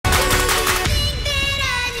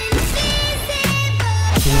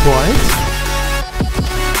What?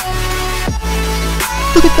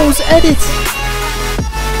 Look at those edits!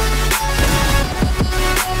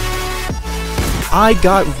 I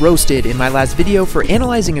got roasted in my last video for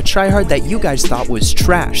analyzing a tryhard that you guys thought was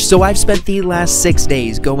trash, so I've spent the last 6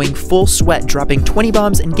 days going full sweat, dropping 20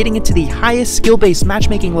 bombs and getting it to the highest skill-based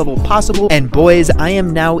matchmaking level possible, and boys, I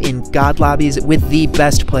am now in God lobbies with the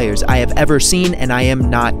best players I have ever seen, and I am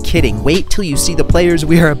not kidding. Wait till you see the players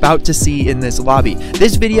we are about to see in this lobby.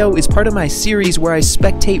 This video is part of my series where I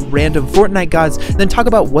spectate random Fortnite gods, then talk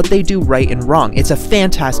about what they do right and wrong. It's a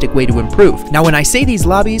fantastic way to improve. Now when I say these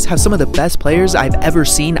lobbies have some of the best players I've ever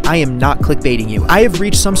seen, I am not clickbaiting you. I have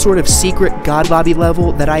reached some sort of secret god lobby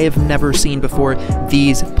level that I have never seen before.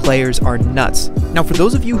 These players are nuts. Now for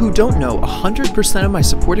those of you who don't know, 100% of my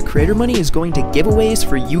supported creator money is going to giveaways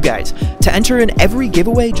for you guys. To enter in every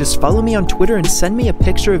giveaway, just follow me on Twitter and send me a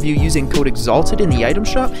picture of you using code EXALTED in the item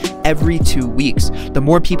shop every 2 weeks. The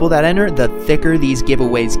more people that enter, the thicker these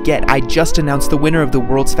giveaways get. I just announced the winner of the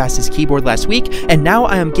world's fastest keyboard last week, and now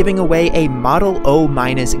I am giving away a Model O-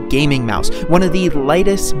 gaming mouse, one of the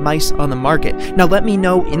lightest mice on the market. Now let me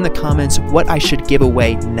know in the comments what I should give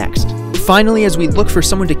away next. Finally, as we look for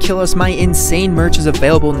someone to kill us, my insane merch is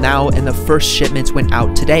available now and the first shipments went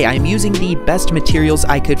out today. I am using the best materials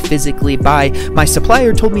I could physically buy. My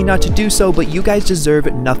supplier told me not to do so, but you guys deserve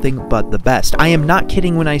nothing but the best. I am not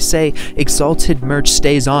kidding when I say Exalted merch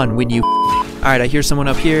stays on when you... Alright, I hear someone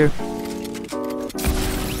up here.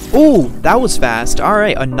 Ooh, that was fast.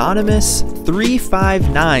 Alright, Anonymous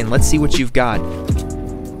 359. Let's see what you've got.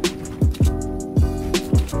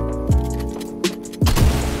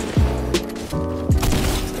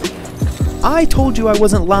 I told you I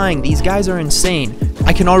wasn't lying. These guys are insane.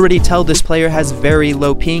 I can already tell this player has very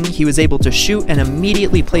low ping. He was able to shoot and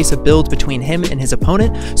immediately place a build between him and his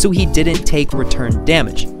opponent, so he didn't take return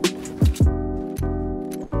damage.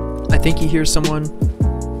 I think he hears someone.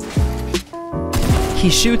 He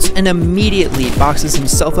shoots and immediately boxes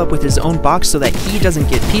himself up with his own box so that he doesn't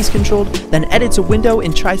get piece controlled, then edits a window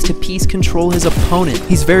and tries to piece control his opponent.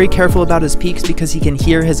 He's very careful about his peeks because he can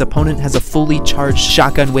hear his opponent has a fully charged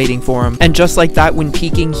shotgun waiting for him, and just like that, when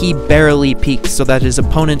peeking, he barely peeks so that his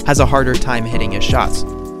opponent has a harder time hitting his shots.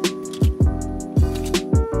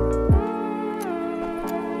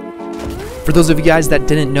 For those of you guys that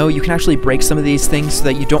didn't know, you can actually break some of these things so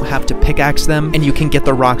that you don't have to pickaxe them and you can get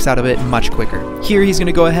the rocks out of it much quicker. Here he's going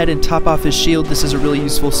to go ahead and top off his shield. This is a really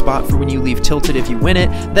useful spot for when you leave tilted if you win it.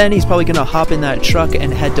 Then he's probably going to hop in that truck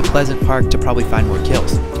and head to Pleasant Park to probably find more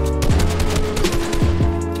kills.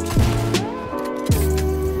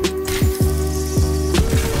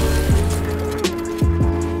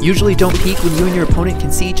 Usually don't peek when you and your opponent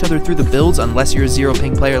can see each other through the builds unless you're a zero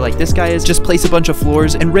ping player like this guy is. Just place a bunch of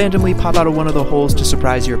floors and randomly pop out of one of the holes to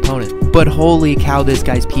surprise your opponent. But holy cow, this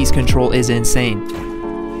guy's piece control is insane.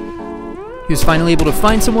 He was finally able to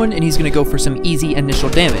find someone and he's going to go for some easy initial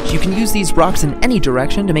damage. You can use these rocks in any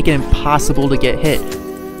direction to make it impossible to get hit.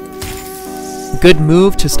 Good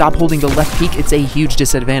move to stop holding the left peek, it's a huge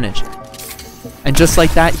disadvantage. And just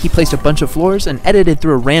like that, he placed a bunch of floors and edited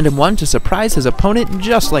through a random one to surprise his opponent,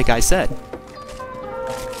 just like I said.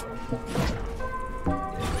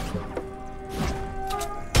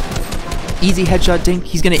 Easy headshot dink.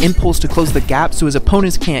 He's going to impulse to close the gap so his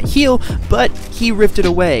opponents can't heal, but he rifted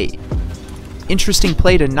away. Interesting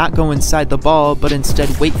play to not go inside the ball, but instead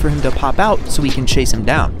wait for him to pop out so he can chase him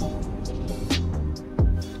down.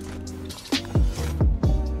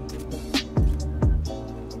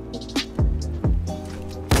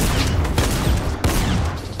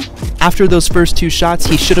 After those first 2 shots,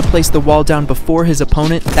 he should have placed the wall down before his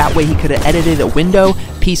opponent. That way he could have edited a window,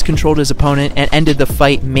 piece controlled his opponent, and ended the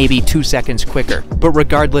fight maybe 2 seconds quicker. But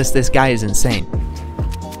regardless, this guy is insane.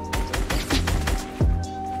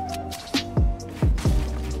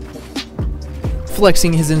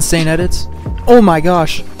 Flexing his insane edits. Oh my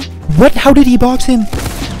gosh. What? How did he box him?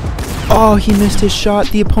 Oh, he missed his shot.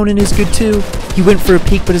 The opponent is good too. He went for a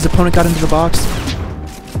peek, but his opponent got into the box.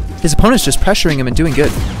 His opponent's just pressuring him and doing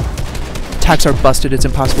good. Attacks are busted, it's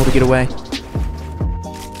impossible to get away.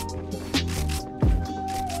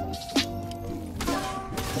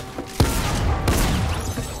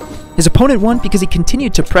 His opponent won because he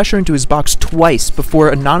continued to pressure into his box twice before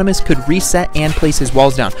Anonymous could reset and place his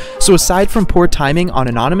walls down. So aside from poor timing on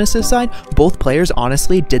Anonymous's side, both players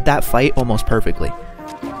honestly did that fight almost perfectly.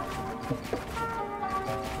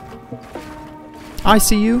 I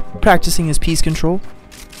see you, practicing his piece control.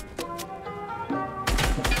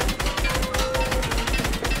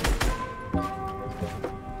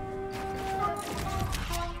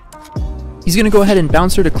 He's He's going to go ahead and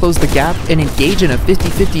bounce her to close the gap and engage in a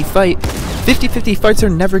 50-50 fight. 50-50 fights are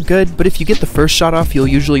never good, but if you get the first shot off, you'll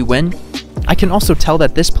usually win. I can also tell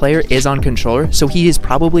that this player is on controller, so he is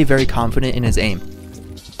probably very confident in his aim.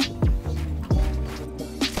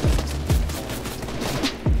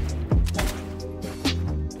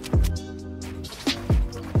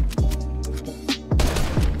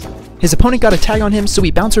 His opponent got a tag on him, so he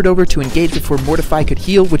bounced over to engage before Mortify could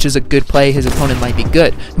heal, which is a good play. His opponent might be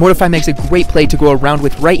good. Mortify makes a great play to go around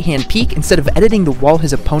with right-hand peek instead of editing the wall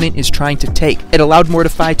his opponent is trying to take. It allowed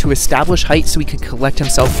Mortify to establish height so he could collect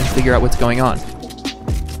himself and figure out what's going on.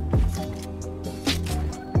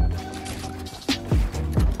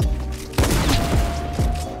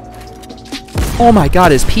 Oh my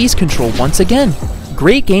god, his piece control once again!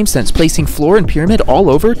 Great game sense, placing floor and pyramid all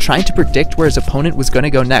over, trying to predict where his opponent was going to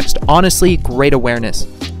go next. Honestly, great awareness.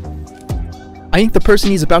 I think the person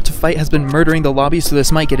he's about to fight has been murdering the lobby, so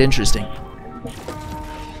this might get interesting.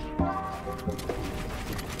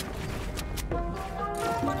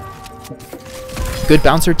 Good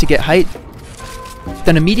bouncer to get height,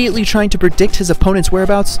 then immediately trying to predict his opponent's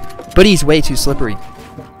whereabouts, but he's way too slippery.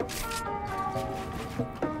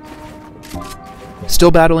 Still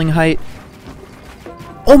battling height.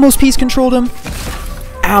 Almost piece controlled him.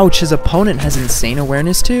 Ouch, his opponent has insane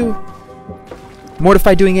awareness too.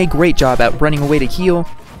 Mortify doing a great job at running away to heal.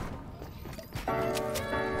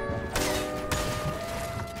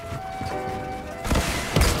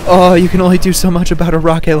 Oh, you can only do so much about a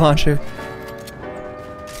rocket launcher.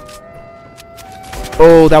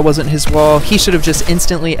 Oh, that wasn't his wall. He should have just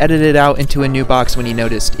instantly edited out into a new box when he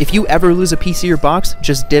noticed. If you ever lose a piece of your box,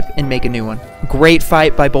 just dip and make a new one. Great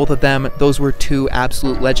fight by both of them. Those were two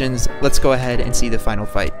absolute legends. Let's go ahead and see the final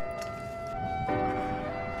fight.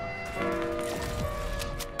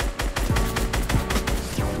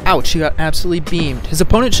 Ouch, he got absolutely beamed. His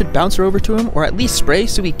opponent should bounce her over to him, or at least spray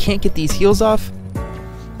so he can't get these heals off.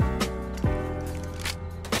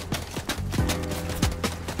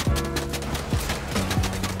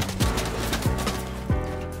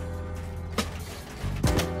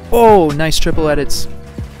 Oh, nice triple edits.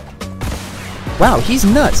 Wow, he's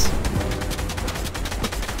nuts.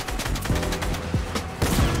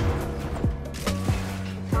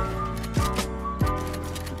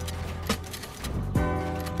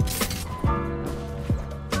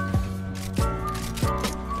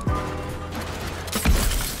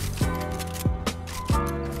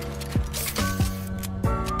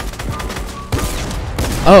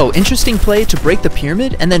 Oh, interesting play to break the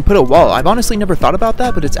pyramid and then put a wall. I've honestly never thought about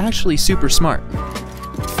that, but it's actually super smart.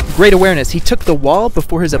 Great awareness. He took the wall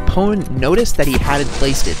before his opponent noticed that he hadn't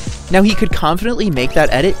placed it. Now he could confidently make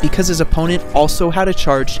that edit because his opponent also had a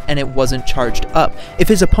charge and it wasn't charged up. If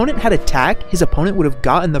his opponent had a tag, his opponent would have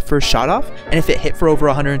gotten the first shot off, and if it hit for over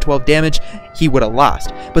 112 damage, he would have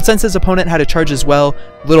lost. But since his opponent had a charge as well,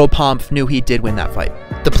 Little Pomp knew he did win that fight.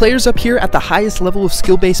 The players up here at the highest level of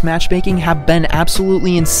skill-based matchmaking have been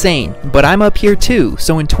absolutely insane, but I'm up here too,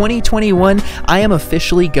 so in 2021, I am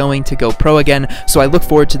officially going to go pro again, so I look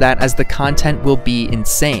forward to that as the content will be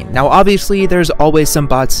insane. Now obviously, there's always some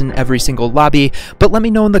bots in every single lobby, but let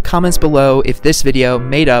me know in the comments below if this video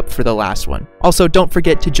made up for the last one. Also, don't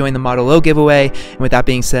forget to join the Model O giveaway, and with that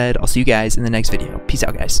being said, I'll see you guys in the next video. Peace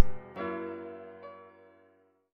out, guys.